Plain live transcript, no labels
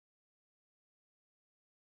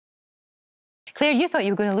Claire, you thought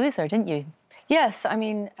you were going to lose her, didn't you? Yes, I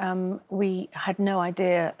mean, we had no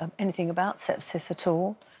idea of anything about sepsis at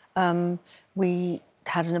all. We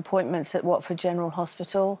had an appointment at Watford General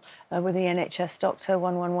Hospital with the NHS doctor,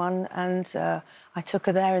 111, and I took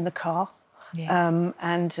her there in the car. Yeah.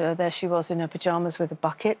 And there she was in her pyjamas with a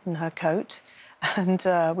bucket and her coat. And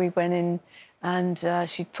we went in and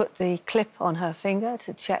she'd put the clip on her finger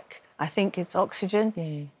to check, I think, it's oxygen.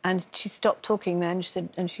 Yeah. And she stopped talking then, she said,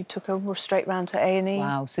 and she took her straight round to A&E.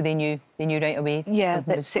 Wow, so they knew right away? Yeah,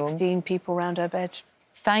 that 16 people round her bed.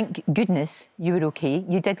 Thank goodness you were OK.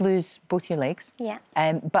 You did lose both your legs. Yeah.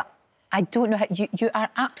 But I don't know how... You are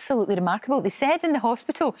absolutely remarkable. They said in the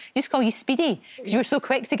hospital, you just call you Speedy, because you were so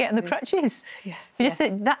quick to get on the crutches. Yeah.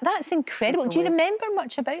 That's incredible. Do you remember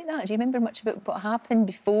much about that? Do you remember much about what happened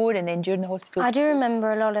before and then during the hospital? I do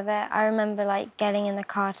remember a lot of it. I remember, like, getting in the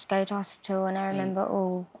car to go to hospital, and I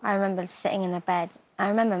remember sitting in the bed. I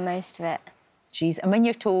remember most of it. Jeez, and when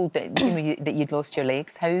you're told that, you know, that you'd lost your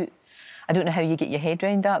legs, how... I don't know how you get your head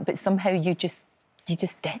around that, but somehow you just did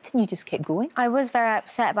and you just kept going. I was very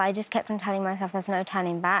upset, but I just kept on telling myself there's no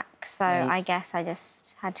turning back, so I guess I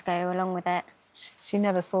just had to go along with it. She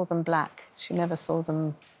never saw them black. She never saw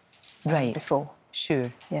them before.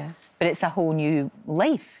 Sure. Yeah. But it's a whole new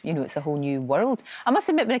life, you know, it's a whole new world. I must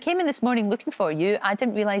admit, when I came in this morning looking for you, I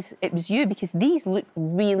didn't realise it was you because these look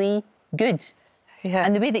really good. Yeah.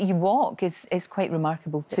 And the way that you walk is quite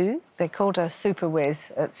remarkable too. They called her Super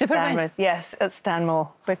Whiz at Stanmore. Yes, at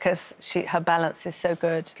Stanmore, because her balance is so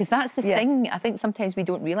good. Because that's the thing. I think sometimes we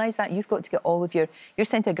don't realise that. You've got to get all of your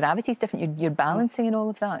centre of gravity is different, your balancing and all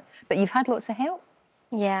of that. But you've had lots of help.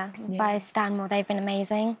 Yeah, by Stanmore, they've been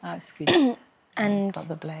amazing. That's good. And got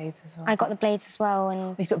the blades as well. I got the blades as well.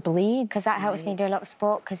 And you've got blades? Because that helps me do a lot of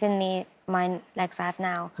sport, because in my legs I have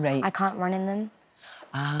now, I can't run in them.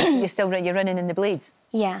 You're running in the blades?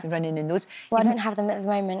 Yeah. You're running in those? Well, I don't have them at the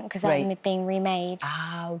moment because they're being remade.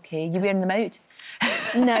 Ah, OK. You're wearing them out?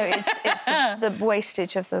 No, it's the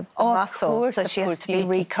wastage of the muscle, course, so she has to be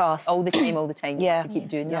recast. All the time, all the time. Yeah. To keep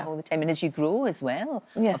doing that all the time. And as you grow as well,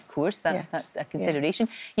 of course, that's a consideration.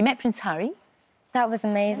 You met Prince Harry? That was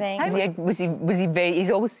amazing. Was he very...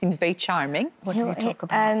 He always seems very charming. What did he talk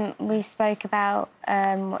about? We spoke about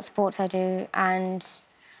what sports I do and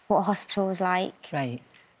what a hospital was like. Right.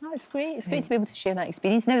 Oh, it's great. It's great to be able to share that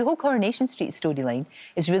experience. Now, the whole Coronation Street storyline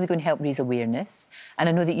is really going to help raise awareness. And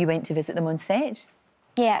I know that you went to visit them on set.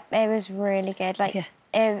 Yeah, it was really good. Like,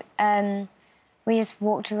 we just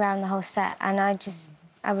walked around the whole set and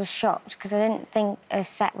I was shocked because I didn't think a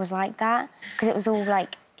set was like that. Because it was all,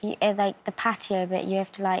 like the patio bit, you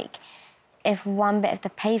have to, like, if one bit of the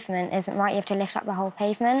pavement isn't right, you have to lift up the whole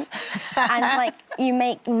pavement. And, like, you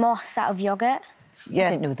make moss out of yoghurt. Yes.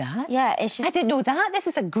 I didn't know that. Yeah, it's just... I didn't know that. This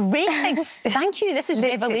is a great thing. Thank you. This is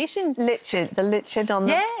revelations. The lichin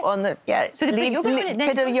on the... So the bit of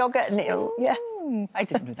yoghurt and it'll... Yeah. I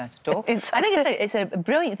didn't know that at all. I think it's a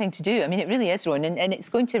brilliant thing to do. I mean, it really is, Ron, and it's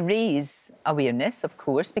going to raise awareness, of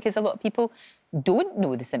course, because a lot of people don't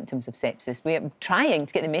know the symptoms of sepsis. We're trying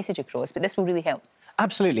to get the message across, but this will really help.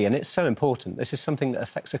 Absolutely, and it's so important. This is something that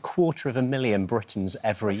affects 250,000 Britons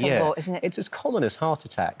every year. That's a lot, isn't it? It's as common as heart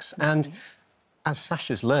attacks, and as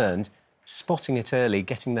Sasha's learned, spotting it early,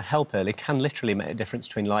 getting the help early, can literally make a difference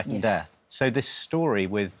between life and death. So this story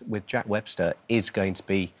with Jack Webster is going to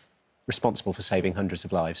be responsible for saving hundreds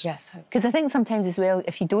of lives. Yes. Because I think sometimes as well,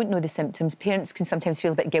 if you don't know the symptoms, parents can sometimes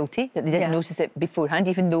feel a bit guilty that they didn't notice it beforehand,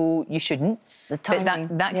 even though you shouldn't. The timing.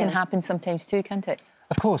 But that can happen sometimes too, can't it?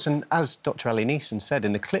 Of course, and as Dr Ellie Neeson said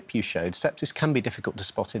in the clip you showed, sepsis can be difficult to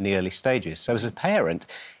spot in the early stages. So as a parent,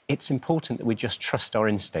 it's important that we just trust our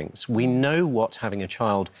instincts. We know what having a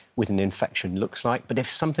child with an infection looks like, but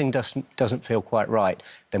if something doesn't feel quite right,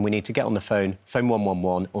 then we need to get on the phone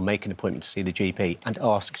 111, or make an appointment to see the GP and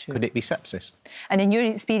ask, could it be sepsis? And in your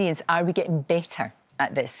experience, are we getting better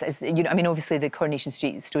at this? You know, I mean, obviously the Coronation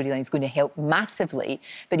Street storyline is going to help massively,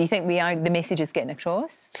 but do you think the message is getting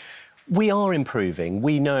across? We are improving.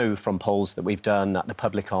 We know from polls that we've done that the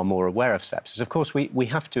public are more aware of sepsis. Of course, we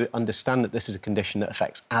have to understand that this is a condition that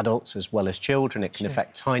affects adults as well as children. It can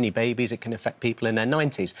affect tiny babies. It can affect people in their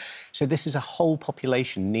 90s. So this is a whole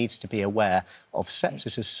population needs to be aware of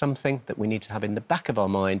sepsis as something that we need to have in the back of our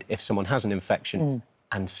mind if someone has an infection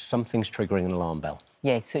and something's triggering an alarm bell.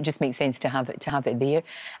 Yeah, so it just makes sense to have it there.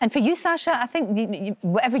 And for you, Sasha, I think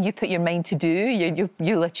whatever you put your mind to do,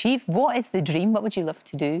 you'll achieve. What is the dream? What would you love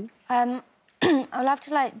to do? I'd love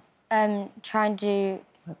to, like, try and do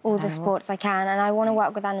all the sports I can, and I want to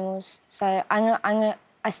work with animals. So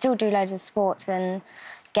I still do loads of sports and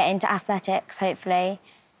get into athletics, hopefully.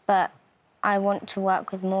 But I want to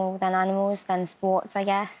work with more than animals than sports, I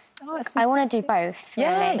guess. Oh, it's I want to do both,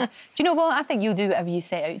 yeah. really. Do you know what? I think you'll do whatever you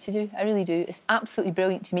set out to do. I really do. It's absolutely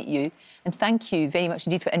brilliant to meet you. And thank you very much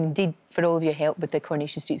indeed for all of your help with the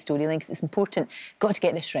Coronation Street storyline, because it's important. Got to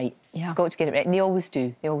get this right. Yeah. Got to get it right. And they always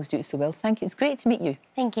do. They always do it so well. Thank you. It's great to meet you.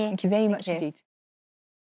 Thank you. Thank you very much indeed.